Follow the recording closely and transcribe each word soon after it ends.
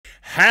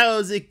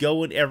How's it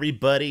going,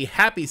 everybody?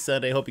 Happy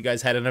Sunday. Hope you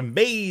guys had an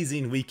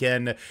amazing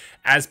weekend.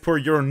 As per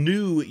your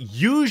new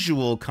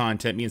usual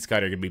content, me and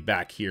Scott are going to be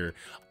back here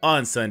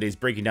on Sundays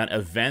breaking down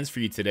events for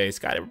you today.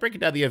 Scott, we're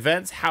breaking down the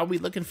events. How are we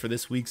looking for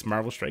this week's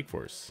Marvel Strike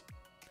Force?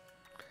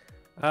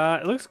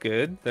 It looks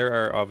good. There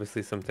are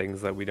obviously some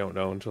things that we don't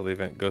know until the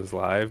event goes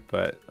live,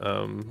 but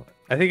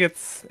I think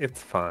it's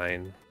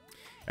fine.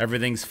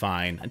 Everything's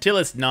fine. Until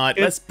it's not,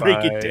 It's let's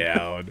break it fine.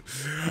 down.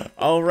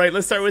 All right,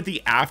 let's start with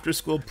the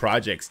after-school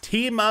projects.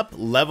 Team up,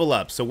 level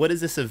up. So what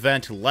is this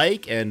event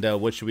like, and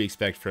what should we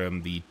expect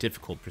from the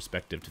difficult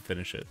perspective to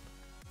finish it?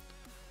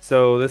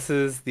 So this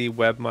is the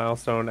web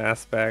milestone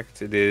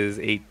aspect. It is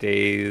 8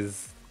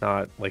 days,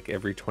 not like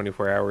every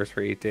 24 hours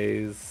for 8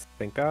 days,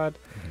 thank God.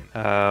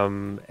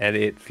 And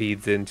it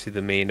feeds into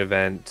the main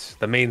event,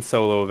 the main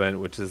solo event,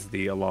 which is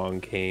the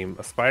Along Came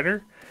a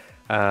Spider.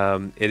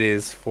 It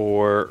is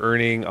for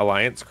earning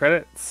alliance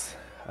credits.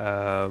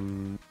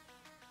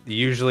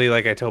 Usually,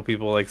 like I tell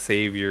people, like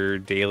save your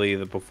daily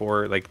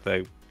before, like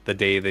the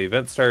day the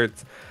event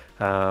starts,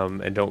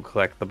 and don't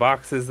collect the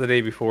boxes the day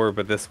before.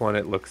 But this one,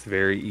 it looks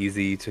very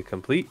easy to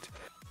complete,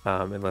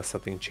 unless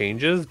something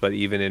changes. But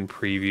even in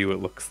preview, it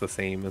looks the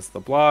same as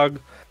the blog.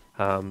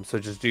 So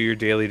just do your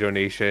daily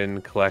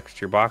donation, collect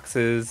your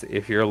boxes.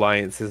 If your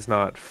alliance is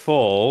not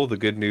full, the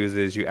good news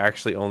is you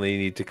actually only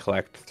need to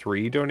collect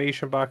 3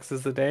 donation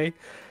boxes a day,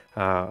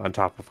 on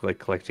top of like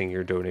collecting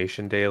your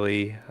donation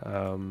daily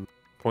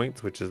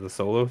points, which is the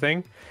solo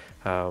thing.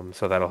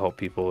 So that'll help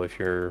people if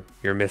you're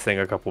missing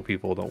a couple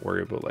people. Don't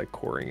worry about like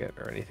coring it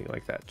or anything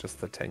like that. Just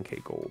the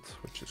 10k gold,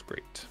 which is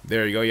great.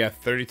 There you go. Yeah,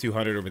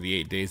 3,200 over the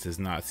 8 days does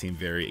not seem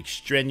very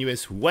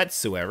extraneous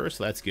whatsoever,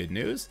 so that's good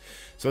news.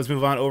 So let's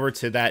move on over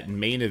to that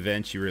main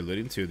event you were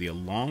alluding to, the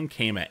Along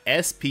Came a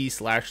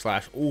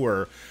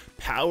SP//or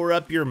Power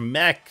Up Your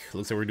Mech.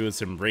 Looks like we're doing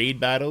some raid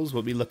battles.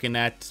 What are we looking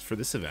at for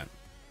this event?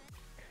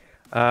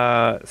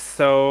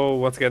 So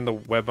once again, the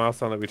web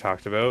milestone that we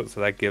talked about, so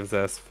that gives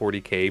us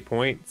 40k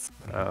points.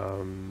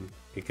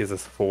 It gives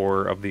us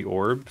 4 of the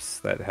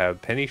orbs that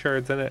have penny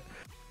shards in it,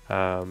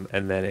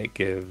 and then it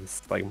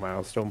gives like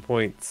milestone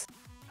points.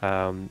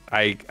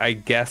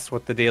 I guess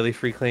what the daily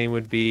free claim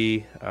would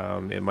be.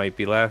 It might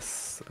be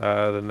less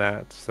than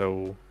that,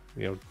 so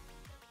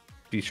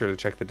be sure to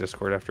check the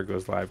Discord after it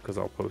goes live, because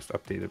I'll post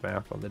updated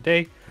math on the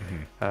day.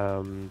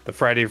 The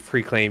Friday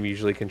free claim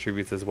usually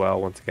contributes as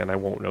well. Once again, I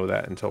won't know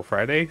that until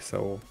Friday,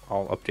 so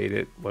I'll update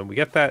it when we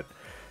get that.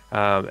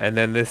 And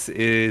then this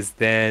is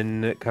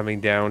then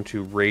coming down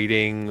to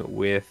rating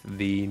with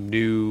the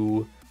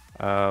new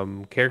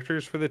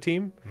characters for the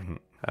team.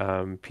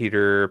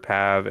 Peter,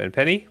 Pav, and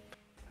Penny.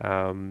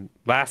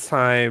 Last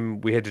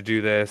time we had to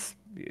do this,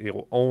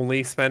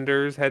 only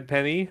spenders had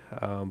Penny,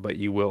 but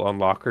you will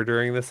unlock her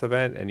during this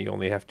event, and you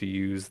only have to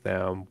use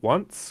them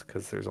once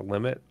because there's a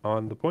limit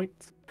on the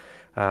points.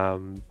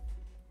 But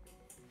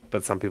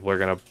some people are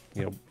gonna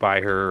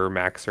buy her or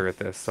max her at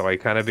this, so I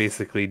kind of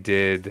basically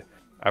did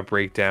a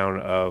breakdown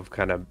of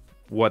kind of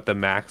what the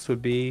max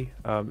would be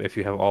if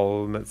you have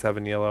all of them at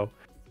 7 yellow,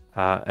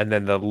 and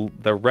then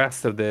the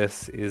rest of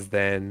this is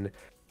then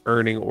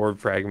earning orb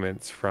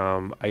fragments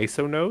from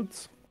ISO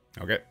nodes.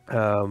 Okay.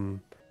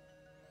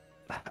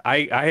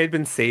 I had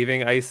been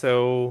saving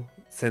ISO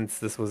since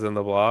this was in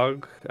the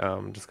blog,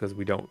 just because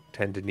we don't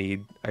tend to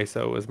need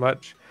ISO as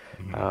much.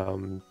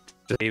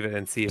 Just save it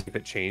and see if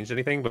it changed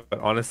anything. But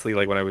honestly,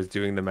 like when I was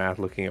doing the math,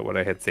 looking at what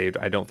I had saved,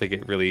 I don't think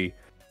it really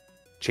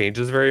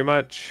changes very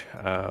much.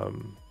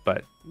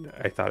 But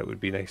I thought it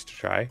would be nice to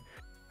try.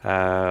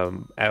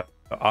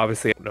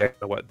 Obviously, I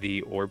don't know what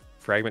the orb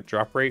fragment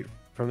drop rate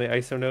from the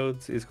ISO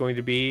nodes is going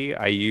to be.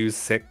 I use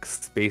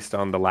 6 based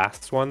on the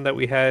last one that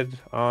we had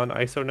on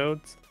ISO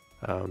nodes.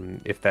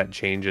 If that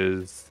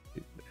changes,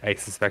 I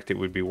suspect it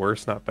would be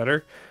worse, not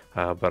better,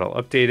 but I'll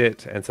update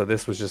it. And so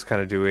this was just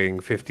kind of doing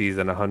 50s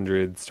and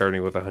 100s,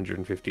 starting with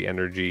 150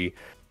 energy.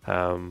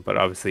 But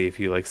obviously, if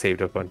you like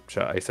saved up a bunch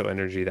of ISO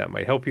energy, that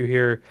might help you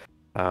here.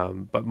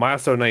 But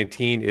milestone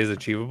 19 is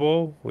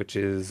achievable, which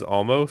is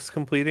almost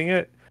completing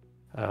it,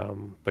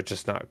 but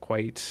just not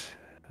quite.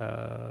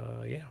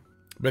 Yeah.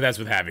 But that's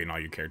with having all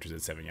your characters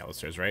at 7 yellow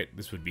stars, right?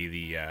 This would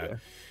be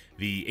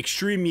the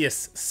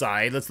extremious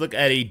side. Let's look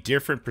at a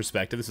different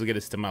perspective. This will get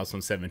us to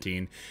milestone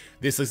 17.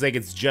 This looks like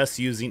it's just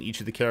using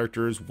each of the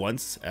characters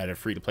once at a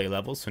free-to-play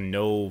level, so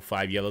no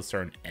 5 yellow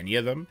star on any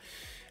of them.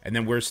 And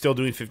then we're still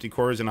doing 50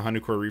 cores and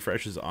 100 core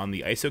refreshes on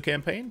the ISO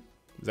campaign.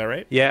 Is that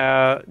right?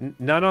 Yeah,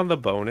 none on the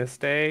bonus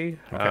day,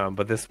 Okay.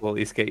 but this will at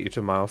least get you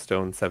to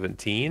milestone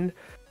 17.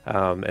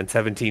 And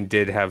 17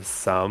 did have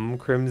some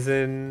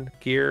crimson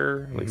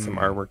gear, like some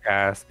armor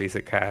cats,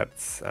 basic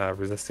cats,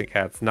 resistant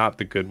cats, not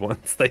the good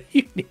ones that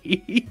you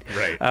need.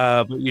 Right.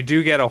 But you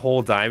do get a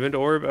whole diamond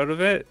orb out of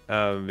it,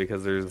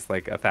 because there's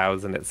like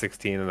 1,000 at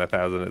 16 and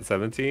 1,000 at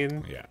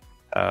 17. Yeah.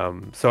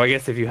 So I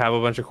guess if you have a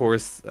bunch of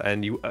cores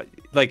and you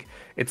like,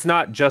 it's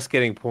not just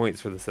getting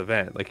points for this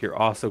event. Like you're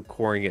also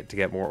coring it to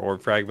get more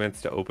orb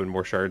fragments to open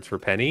more shards for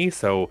Penny.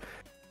 So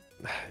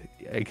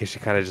I guess you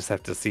kind of just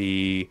have to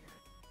see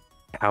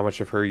how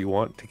much of her you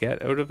want to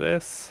get out of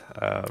this.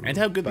 And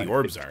how good the But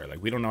orbs are.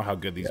 Like, we don't know how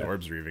good these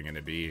orbs are even going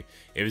to be.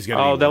 It was going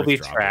to oh, be they'll worth be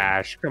dropping.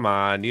 trash. Come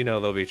on, you know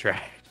they'll be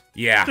trash.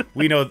 Yeah,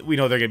 we know they're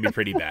going to be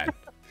pretty bad.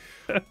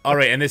 All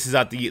right, and this is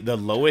at the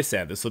lowest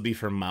end. This will be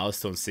for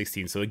milestone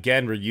 16. So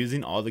again, we're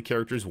using all the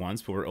characters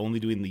once, but we're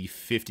only doing the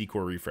 50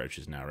 core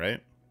refreshes now,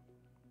 right?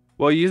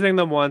 Well, using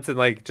them once and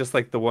like just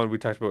like the one we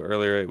talked about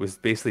earlier, it was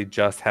basically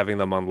just having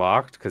them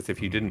unlocked because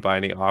if you didn't buy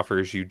any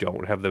offers, you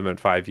don't have them at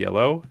 5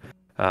 yellow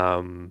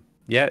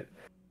yet.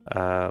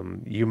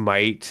 You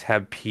might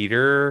have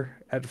Peter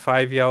at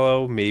 5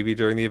 yellow maybe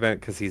during the event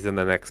because he's in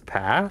the next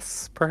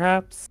pass,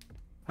 perhaps.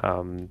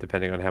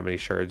 Depending on how many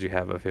shards you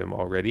have of him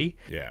already.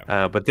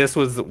 Yeah. But this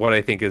was what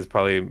I think is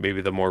probably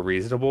maybe the more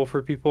reasonable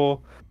for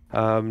people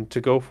to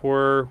go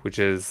for, which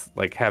is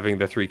like having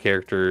the 3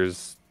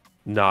 characters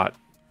not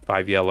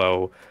 5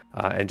 yellow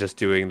and just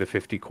doing the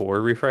 50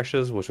 core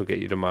refreshes, which will get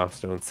you to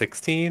milestone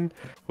 16,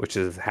 which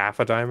is half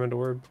a diamond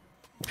orb.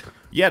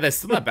 Yeah, that's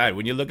still not bad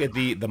when you look at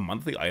the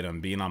monthly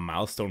item being on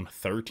milestone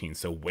 13,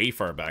 so way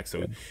far back.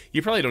 So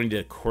you probably don't need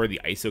to core the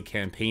ISO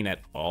campaign at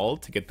all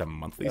to get the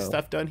monthly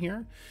stuff done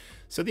here.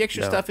 So the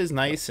extra stuff is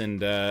nice,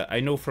 and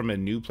I know from a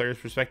new player's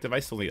perspective, I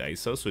still need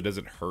ISO, so it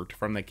doesn't hurt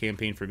from that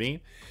campaign for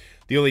me.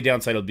 The only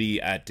downside will be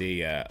at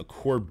a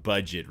core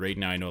budget. Right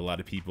now, I know a lot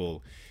of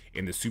people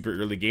in the super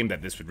early game,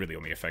 that this would really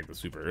only affect the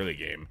super early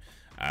game.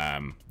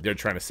 They're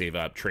trying to save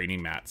up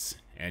training mats,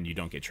 and you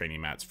don't get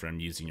training mats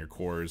from using your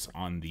cores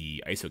on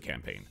the ISO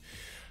campaign.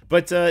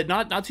 But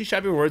not too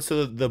shabby rewards.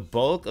 So the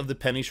bulk of the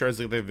penny shards,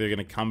 they're going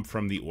to come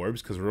from the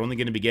orbs, because we're only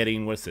going to be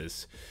getting, what's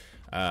this?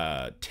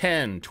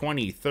 10,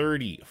 20,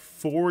 30,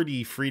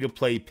 40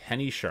 free-to-play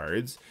penny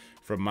shards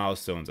from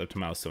milestones up to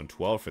milestone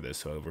 12 for this.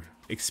 So we're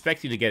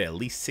expecting to get at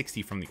least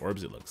 60 from the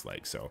orbs, it looks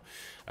like. So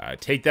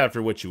take that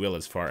for what you will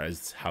as far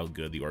as how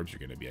good the orbs are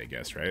going to be, I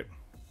guess, right?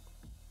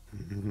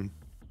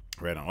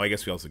 Right on. Well, I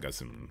guess we also got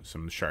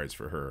some shards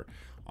for her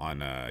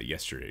on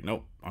yesterday.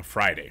 Nope, on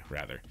Friday,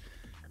 rather.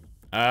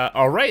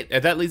 All right,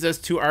 that leads us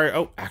to our...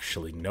 Oh,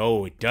 actually,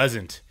 no, it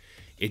doesn't.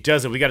 It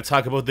doesn't. We got to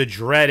talk about the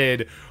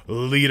dreaded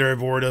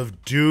leaderboard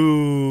of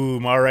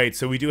doom. All right,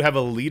 so we do have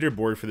a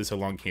leaderboard for this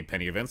Along Came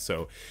Penny event.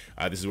 So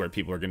this is where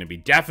people are going to be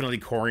definitely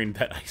coring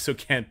that ISO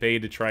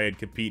campaign to try and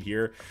compete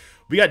here.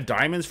 We got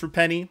diamonds for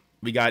Penny.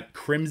 We got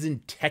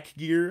Crimson Tech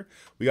Gear.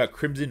 We got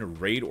Crimson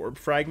Raid Orb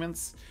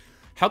Fragments.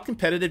 How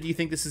competitive do you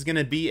think this is going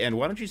to be? And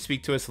why don't you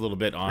speak to us a little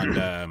bit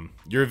on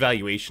your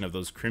evaluation of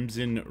those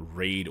Crimson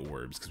Raid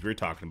Orbs? Because we were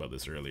talking about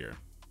this earlier.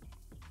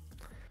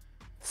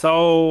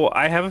 So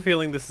I have a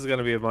feeling this is going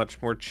to be a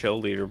much more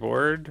chill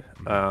leaderboard.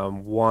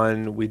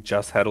 One, we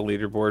just had a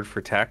leaderboard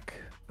for tech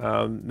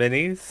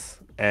minis,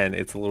 and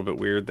it's a little bit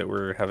weird that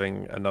we're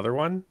having another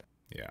one.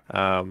 Yeah.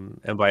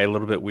 And by a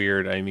little bit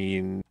weird, I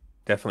mean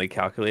definitely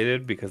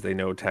calculated, because they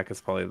know tech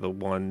is probably the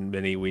one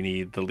mini we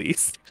need the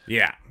least.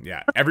 Yeah,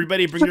 yeah.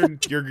 Everybody bring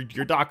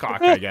your Doc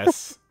Hawk, I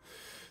guess.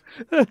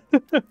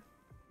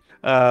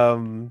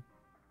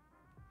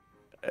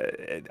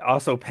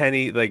 Also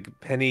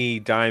Penny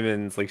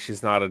Diamonds, like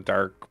she's not a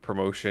dark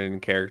promotion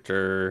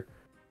character.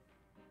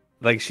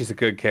 Like she's a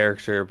good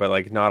character, but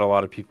like not a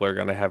lot of people are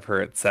gonna have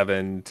her at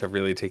 7 to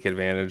really take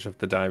advantage of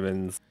the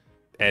diamonds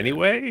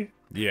anyway.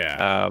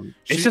 Yeah.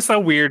 It's just a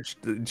weird,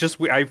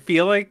 I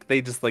feel like they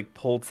just like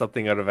pulled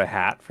something out of a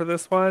hat for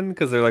this one,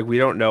 because they're like, we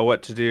don't know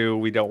what to do.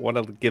 We don't want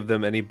to give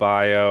them any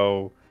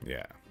bio.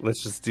 Yeah.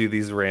 Let's just do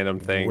these random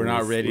things. We're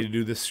not ready to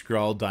do the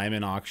Skrull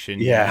Diamond auction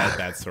yet,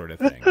 that sort of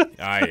thing.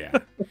 Yeah.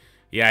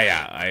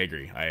 Yeah, I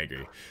agree.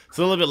 It's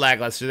a little bit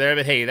lackluster there,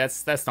 but hey,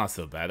 that's not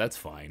so bad. That's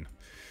fine.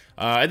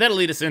 And that'll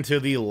lead us into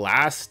the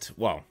last,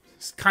 well,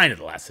 it's kind of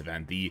the last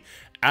event, the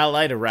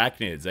Allied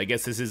Arachnids. I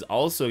guess this is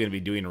also going to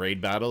be doing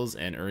raid battles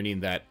and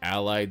earning that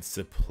Allied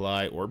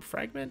Supply Orb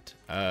Fragment.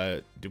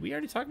 Did we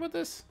already talk about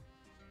this?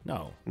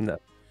 No.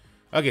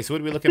 Okay, so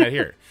what are we looking at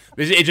here?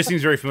 It just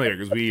seems very familiar,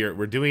 because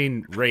we're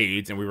doing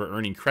raids and we were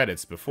earning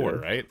credits before,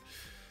 right?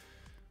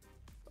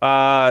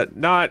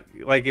 Not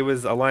like it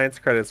was Alliance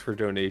credits for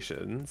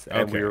donations,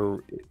 and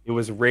it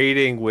was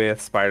raiding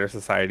with Spider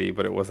Society,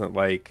 but it wasn't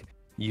like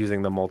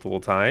using them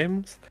multiple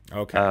times.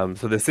 Okay.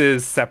 So this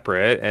is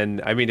separate,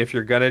 and I mean, if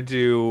you're gonna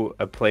do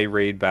a play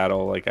raid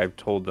battle, like I've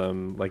told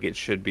them, like it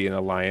should be an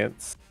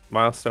Alliance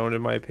milestone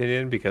in my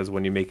opinion, because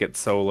when you make it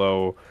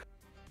solo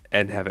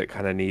and have it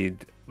kind of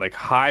need like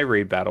high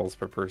raid battles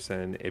per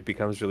person, it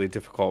becomes really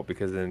difficult,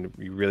 because then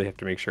you really have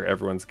to make sure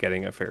everyone's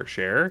getting a fair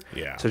share.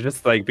 Yeah. So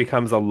just like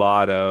becomes a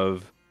lot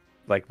of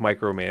like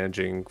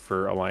micromanaging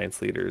for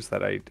Alliance leaders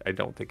that I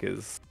don't think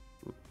is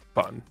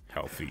fun.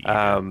 Healthy.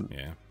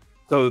 Yeah.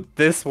 So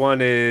this one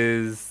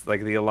is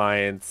like the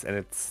Alliance, and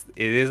it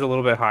is a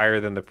little bit higher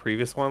than the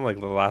previous one. Like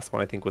the last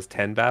one I think was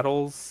 10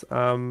 battles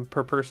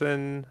per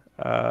person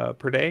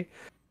per day.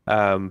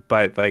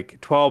 But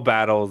like 12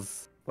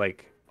 battles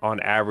like on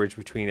average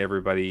between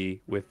everybody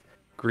with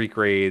Greek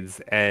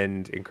raids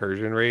and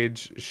incursion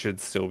raids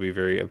should still be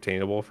very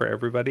obtainable for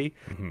everybody.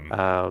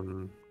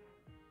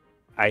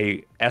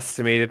 I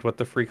estimated what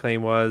the free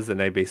claim was,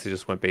 and I basically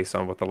just went based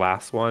on what the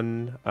last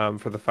one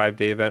for the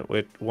 5-day event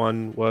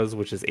one was,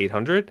 which is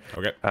 800.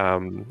 Okay.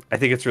 I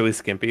think it's really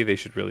skimpy. They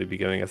should really be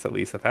giving us at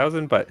least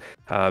 1,000, but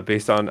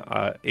based on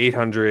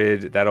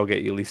 800, that'll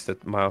get you at least a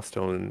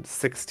milestone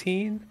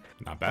 16.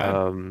 Not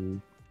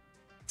bad.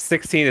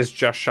 16 is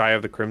just shy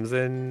of the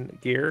Crimson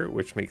gear,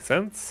 which makes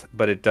sense,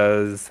 but it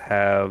does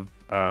have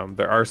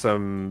there are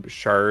some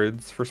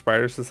shards for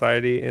Spider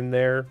Society in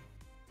there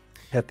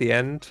at the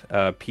end.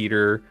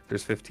 Peter,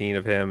 there's 15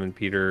 of him, and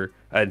Peter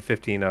and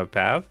 15 of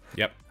Pav.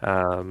 Yep.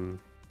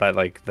 But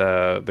like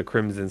the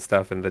Crimson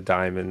stuff and the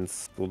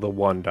diamonds, well, the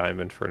one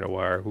diamond for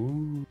Noir,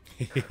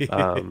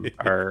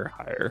 are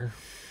higher.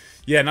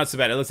 Yeah, not so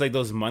bad. It looks like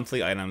those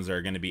monthly items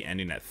are going to be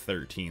ending at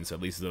 13, so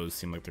at least those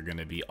seem like they're going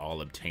to be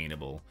all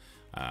obtainable.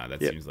 That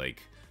seems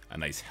like a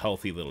nice,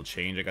 healthy little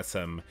change. I got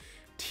some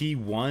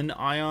T1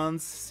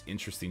 ions,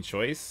 interesting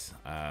choice.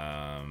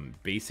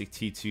 Basic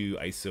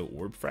T2 ISO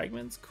orb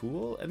fragments,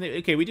 cool. And then,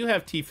 okay, we do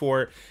have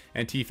T4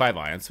 and T5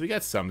 ions, so we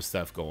got some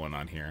stuff going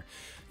on here.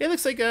 Yeah, it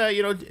looks like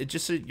you know,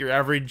 just your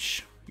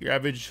average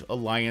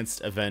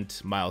Alliance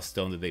event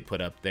milestone that they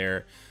put up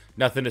there.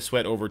 Nothing to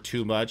sweat over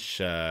too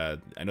much. I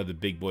know the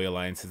big boy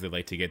alliances, they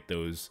like to get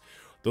those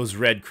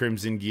red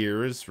Crimson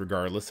gears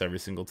regardless every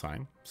single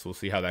time. So we'll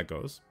see how that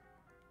goes.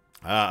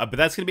 But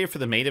that's going to be it for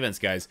the main events,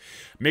 guys.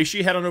 Make sure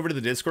you head on over to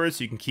the Discord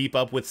so you can keep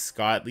up with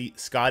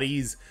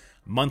Scotty's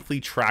monthly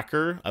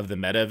tracker of the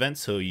meta event,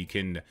 so you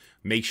can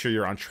make sure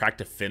you're on track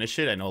to finish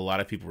it. I know a lot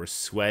of people were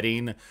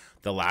sweating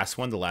the last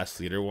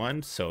leader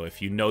one. So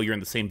if you know you're in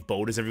the same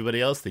boat as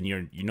everybody else, then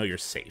you know you're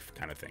safe,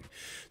 kind of thing.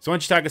 So why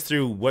don't you talk us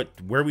through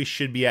where we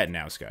should be at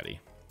now, Scotty?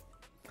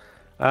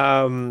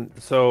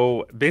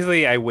 So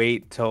basically I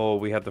wait till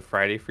we have the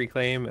Friday free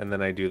claim, and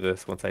then I do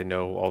this once I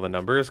know all the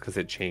numbers, because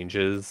it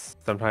changes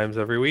sometimes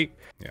every week.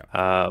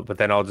 Yeah. But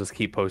then I'll just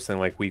keep posting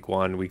like week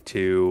 1, week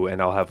 2,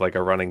 and I'll have like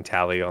a running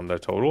tally on the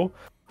total,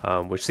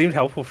 which seemed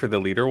helpful for the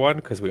leader one,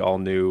 because we all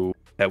knew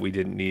that we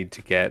didn't need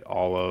to get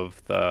all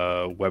of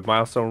the web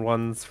milestone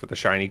ones for the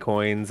shiny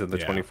coins and the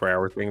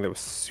 24-hour thing that was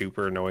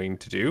super annoying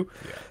to do.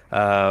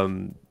 Yeah.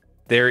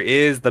 There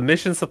is the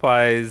mission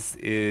supplies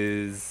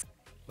is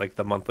like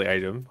the monthly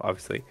item,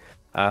 obviously.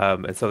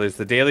 And so there's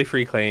the daily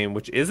free claim,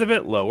 which is a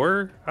bit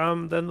lower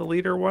than the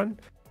leader one.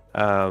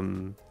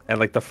 And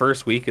like the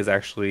first week is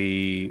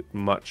actually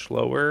much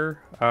lower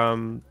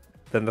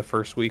than the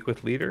first week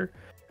with leader.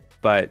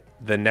 But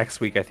the next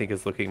week I think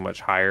is looking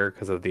much higher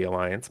because of the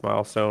Alliance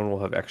milestone. We'll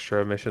have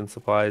extra mission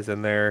supplies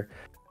in there.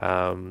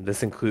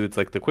 This includes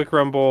like the Quick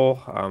Rumble.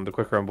 The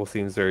Quick Rumble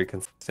seems very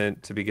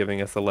consistent to be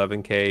giving us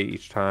 11k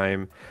each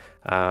time.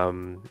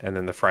 And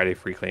then the Friday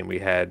free claim we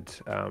had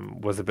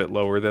was a bit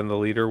lower than the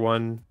leader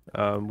one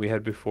we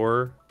had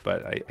before,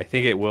 but I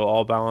think it will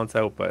all balance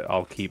out. But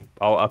I'll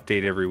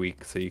update every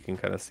week so you can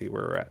kind of see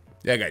where we're at.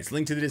 Yeah, guys,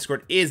 link to the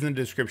Discord is in the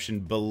description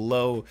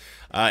below.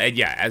 And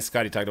yeah, as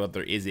Scotty talked about,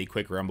 there is a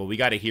Quick Rumble. We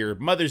got to hear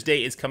Mother's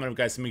Day is coming up,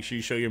 guys, so make sure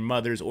you show your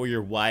mothers or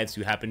your wives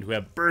who happen to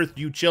have birthed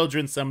you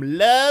children some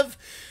love,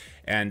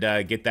 and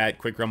get that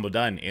Quick Rumble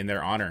done in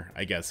their honor,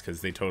 I guess,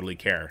 because they totally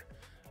care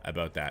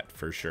about that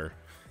for sure.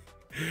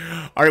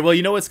 All right, well,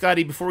 you know what,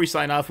 Scotty, before we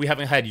sign off, we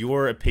haven't had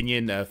your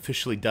opinion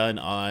officially done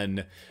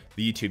on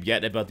the YouTube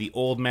yet about the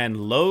Old Man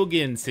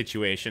Logan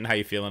situation. How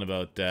you feeling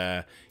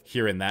about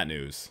hearing that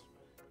news?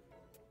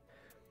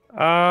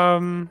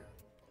 I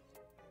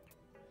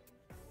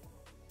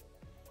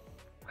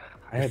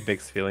had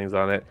mixed feelings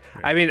on it.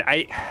 I mean,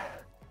 I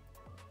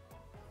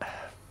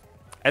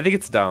think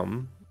it's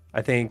dumb.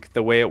 I think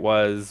the way it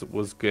was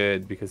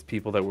good because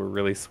people that were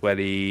really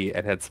sweaty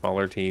and had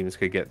smaller teams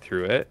could get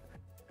through it.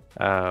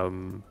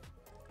 I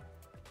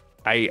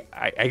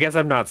guess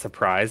I'm not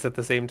surprised at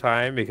the same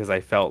time, because I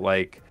felt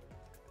like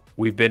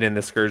we've been in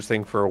the Scourge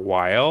thing for a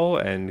while,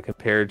 and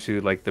compared to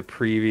like the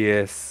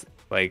previous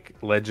like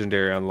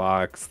legendary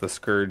unlocks, the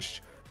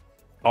Scourge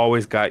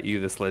always got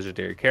you this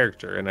legendary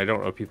character. And I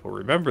don't know if people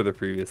remember the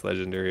previous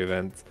legendary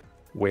events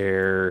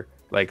where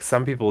like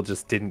some people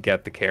just didn't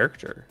get the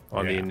character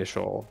on the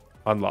initial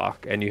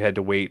unlock, and you had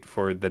to wait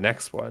for the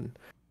next one.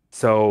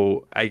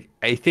 So I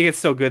think it's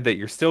still good that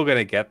you're still going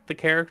to get the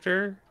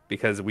character,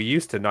 because we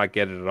used to not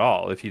get it at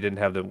all if you didn't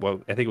have the,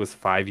 well, I think it was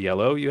 5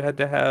 yellow you had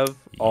to have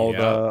all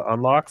the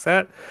unlocks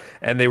at,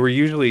 and they were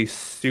usually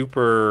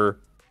super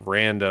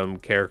random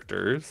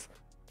characters.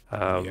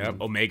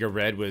 Omega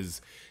Red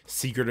was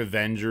Secret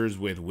Avengers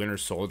with Winter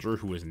Soldier,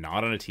 who was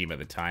not on a team at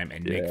the time,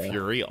 and Nick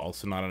Fury,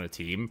 also not on a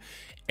team.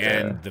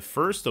 And the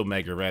first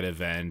Omega Red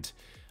event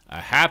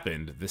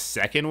happened. The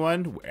second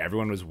one,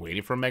 everyone was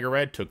waiting for Omega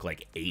Red, took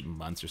like 8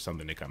 months or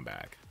something to come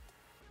back.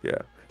 Yeah.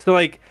 So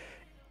like,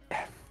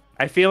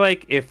 I feel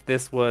like if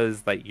this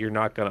was like you're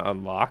not going to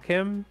unlock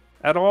him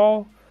at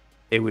all,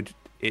 it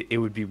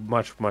would be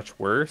much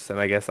worse. And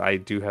I guess I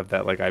do have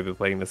that, like, I've been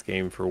playing this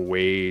game for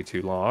way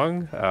too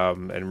long,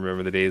 and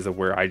remember the days of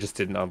where I just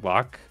didn't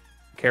unlock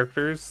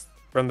characters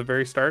from the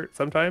very start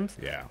sometimes,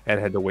 and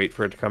had to wait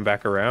for it to come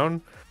back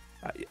around.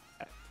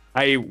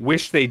 I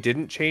wish they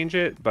didn't change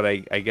it, but I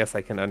guess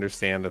I can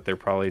understand that they're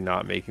probably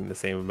not making the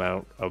same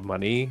amount of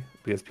money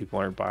because people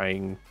aren't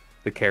buying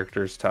the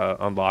characters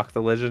to unlock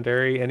the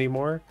legendary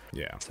anymore.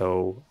 Yeah.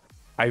 So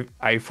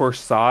I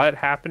foresaw it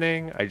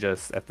happening. I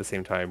just at the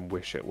same time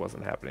wish it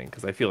wasn't happening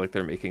because I feel like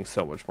they're making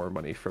so much more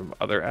money from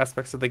other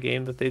aspects of the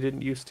game that they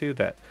didn't used to.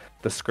 That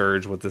the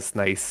Scourge was this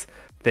nice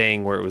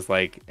thing where it was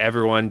like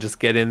everyone just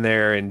get in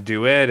there and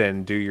do it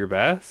and do your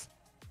best.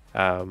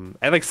 And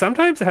like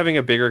sometimes having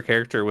a bigger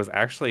character was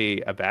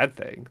actually a bad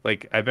thing.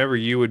 Like I remember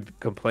you would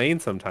complain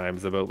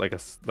sometimes about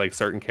like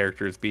certain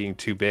characters being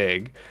too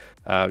big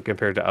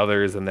compared to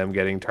others and them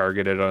getting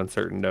targeted on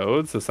certain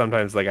nodes. So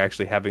sometimes like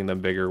actually having them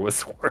bigger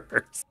was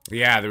worse.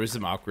 Yeah, there was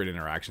some awkward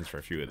interactions for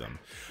a few of them.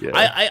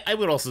 Yeah. I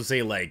would also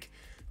say like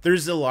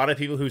there's a lot of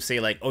people who say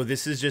like, oh,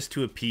 this is just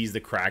to appease the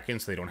Kraken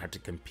so they don't have to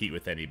compete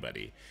with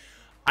anybody.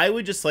 I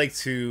would just like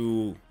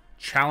to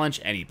challenge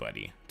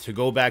anybody to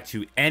go back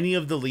to any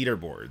of the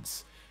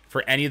leaderboards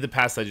for any of the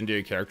past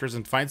legendary characters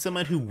and find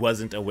someone who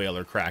wasn't a whale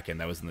or Kraken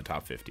that was in the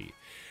top 50.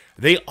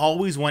 They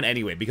always won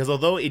anyway, because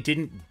although it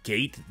didn't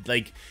gate,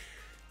 like,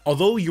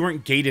 although you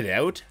weren't gated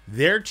out,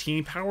 their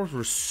team powers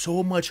were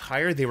so much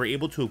higher, they were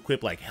able to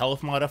equip like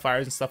health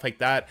modifiers and stuff like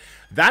that.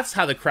 That's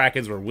how the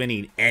Krakens were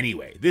winning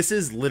anyway. This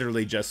is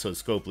literally just so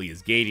Scopely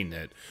is gating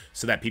it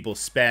so that people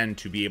spend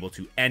to be able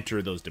to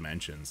enter those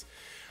dimensions.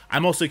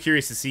 I'm also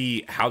curious to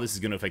see how this is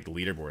going to affect the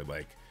leaderboard.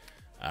 Like,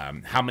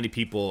 how many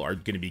people are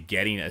going to be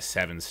getting a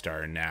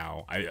 7-star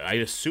now? I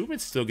assume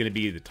it's still going to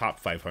be the top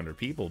 500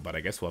 people, but I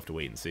guess we'll have to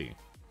wait and see.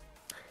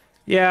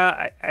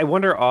 Yeah, I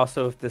wonder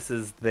also if this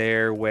is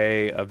their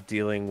way of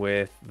dealing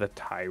with the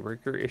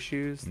tiebreaker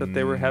issues that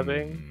they were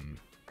having.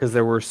 Because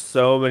there were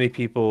so many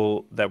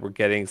people that were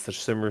getting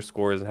such similar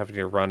scores and having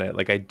to run it.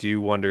 Like, I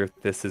do wonder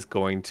if this is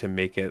going to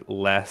make it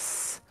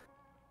less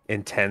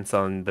intense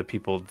on the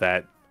people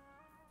that,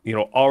 you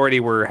know,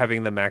 already were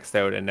having them maxed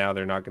out and now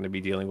they're not going to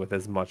be dealing with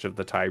as much of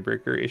the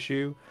tiebreaker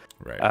issue.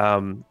 Right.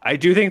 I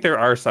do think there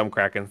are some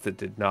Krakens that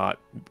did not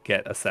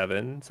get a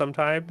 7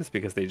 sometimes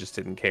because they just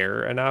didn't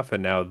care enough,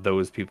 and now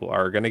those people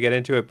are going to get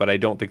into it, but I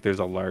don't think there's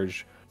a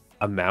large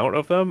amount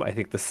of them. I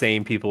think the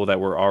same people that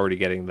were already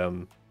getting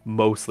them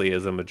mostly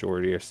as a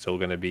majority are still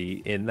going to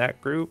be in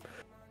that group.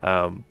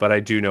 But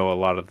I do know a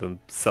lot of them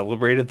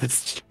celebrated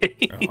this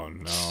change. Oh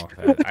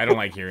no, I don't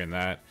like hearing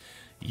that.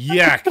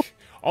 Yuck.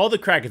 All the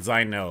Krakens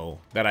I know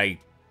that I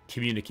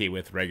communicate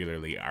with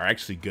regularly are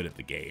actually good at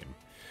the game.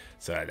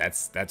 So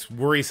that's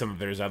worrisome if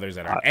there's others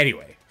that aren't.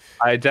 Anyway.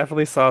 I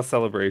definitely saw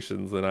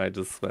celebrations and I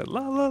just went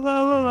la la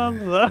la la la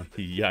la.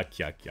 Yuck,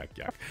 yuck, yuck,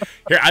 yuck.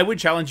 Here, I would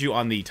challenge you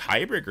on the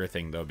tiebreaker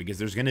thing though, because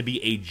there's going to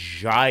be a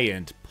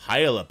giant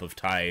pileup of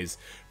ties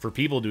for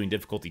people doing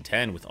difficulty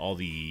 10 with all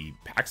the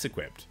packs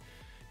equipped.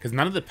 Because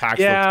none of the packs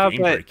look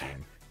game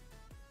breaking.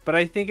 But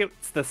I think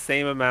it's the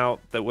same amount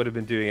that would have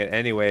been doing it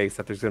anyway,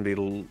 except there's going to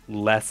be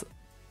less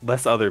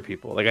other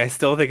people. Like I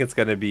still think it's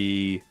going to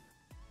be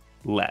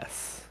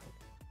less.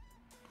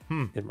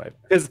 In my,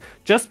 because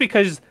just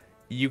because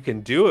you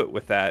can do it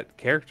with that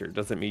character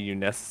doesn't mean you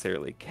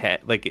necessarily can.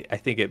 Like I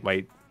think it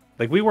might.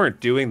 Like we weren't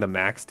doing the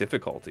max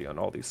difficulty on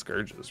all these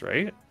scourges,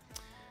 right?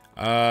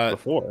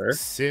 Before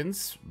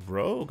since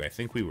Rogue, I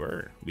think we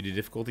were. We did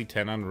difficulty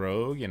 10 on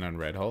Rogue and on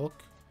Red Hulk.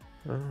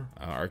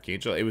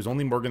 Archangel. It was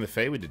only Morgan the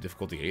Fey we did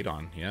difficulty 8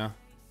 on. Yeah.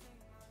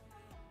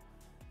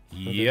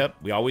 Okay. Yep.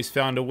 We always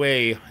found a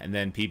way, and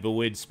then people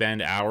would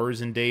spend hours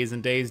and days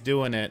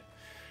doing it.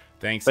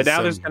 Thanks. But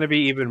now there's going to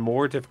be even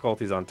more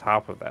difficulties on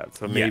top of that.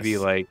 So maybe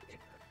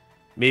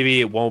maybe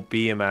it won't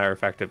be a matter of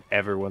fact if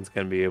everyone's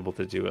going to be able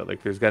to do it.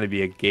 Like there's going to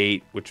be a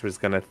gate which was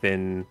going to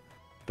thin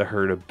the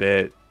herd a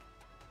bit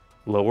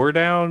lower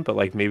down, but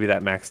like maybe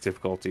that max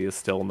difficulty is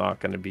still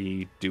not going to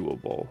be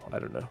doable. I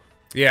don't know.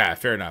 Yeah,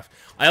 fair enough.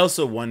 I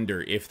also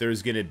wonder if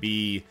there's going to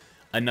be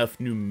enough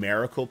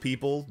numerical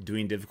people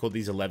doing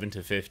difficulties 11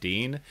 to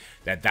 15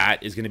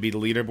 that is going to be the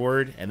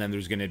leaderboard, and then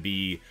there's going to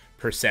be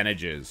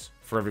percentages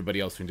for everybody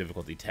else doing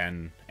difficulty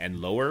 10 and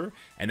lower,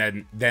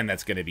 and then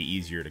that's going to be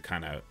easier to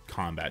kind of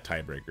combat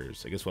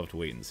tiebreakers. I guess we'll have to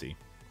wait and see.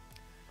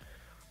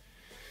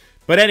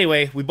 But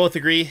anyway, we both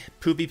agree,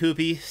 poopy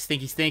poopy,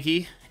 stinky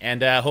stinky,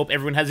 and hope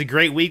everyone has a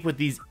great week with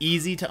these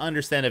easy to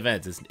understand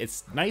events.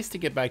 It's nice to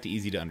get back to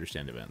easy to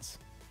understand events.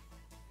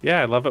 Yeah,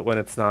 I love it when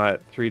it's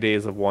not 3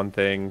 days of one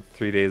thing,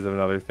 3 days of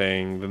another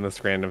thing, then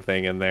this random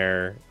thing in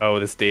there. Oh,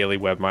 this daily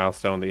web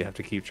milestone that you have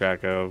to keep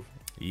track of.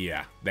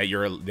 Yeah, that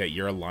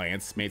your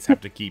alliance mates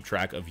have to keep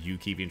track of you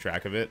keeping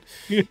track of it.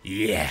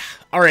 Yeah.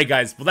 All right,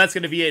 guys. Well, that's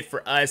going to be it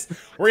for us.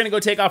 We're going to go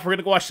take off. We're going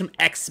to go watch some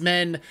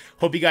X-Men.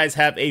 Hope you guys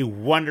have a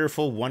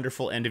wonderful,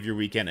 wonderful end of your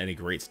weekend and a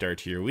great start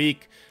to your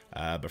week.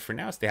 But for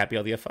now, stay happy,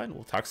 healthy, have fun.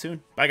 We'll talk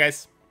soon. Bye,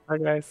 guys. Bye,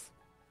 guys.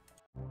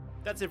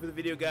 That's it for the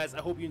video, guys.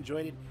 I hope you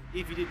enjoyed it.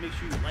 If you did, make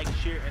sure you like,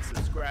 share, and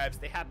subscribe.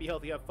 Stay happy,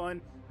 healthy, have fun,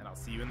 and I'll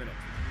see you in the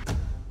next one.